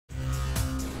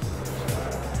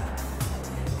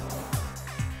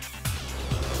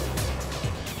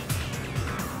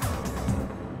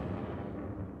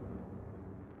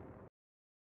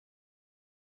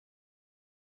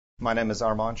My name is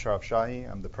Arman Sharafshahi.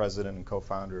 I'm the president and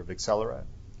co-founder of AccelaRAD.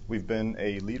 We've been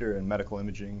a leader in medical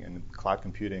imaging and cloud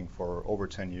computing for over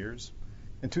 10 years.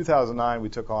 In 2009, we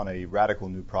took on a radical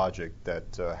new project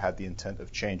that had the intent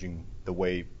of changing the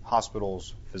way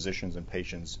hospitals, physicians, and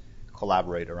patients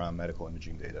collaborate around medical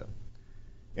imaging data.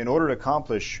 In order to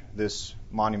accomplish this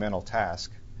monumental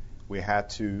task, we had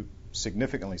to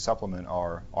significantly supplement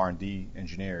our R&D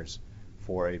engineers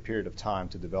for a period of time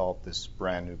to develop this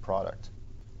brand new product.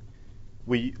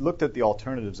 We looked at the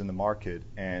alternatives in the market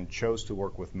and chose to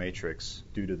work with Matrix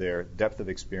due to their depth of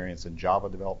experience in Java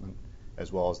development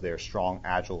as well as their strong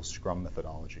Agile Scrum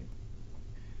methodology.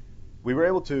 We were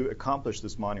able to accomplish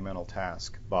this monumental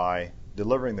task by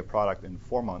delivering the product in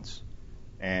 4 months,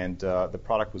 and the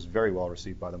product was very well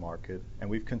received by the market, and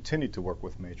we've continued to work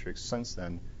with Matrix since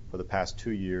then for the past 2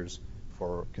 years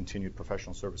for continued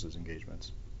professional services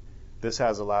engagements. This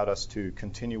has allowed us to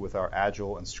continue with our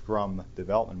Agile and Scrum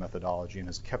development methodology and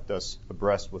has kept us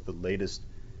abreast with the latest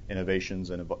innovations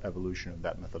and evolution of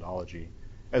that methodology,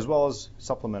 as well as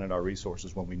supplemented our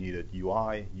resources when we needed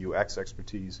UI, UX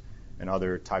expertise, and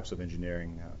other types of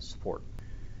engineering support.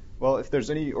 Well, if there's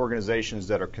any organizations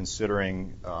that are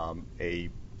considering a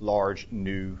large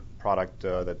new product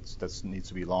that needs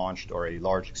to be launched or a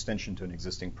large extension to an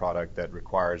existing product that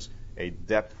requires a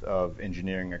depth of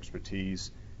engineering expertise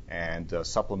and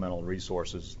supplemental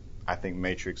resources, I think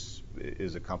Matrix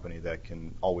is a company that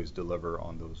can always deliver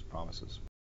on those promises.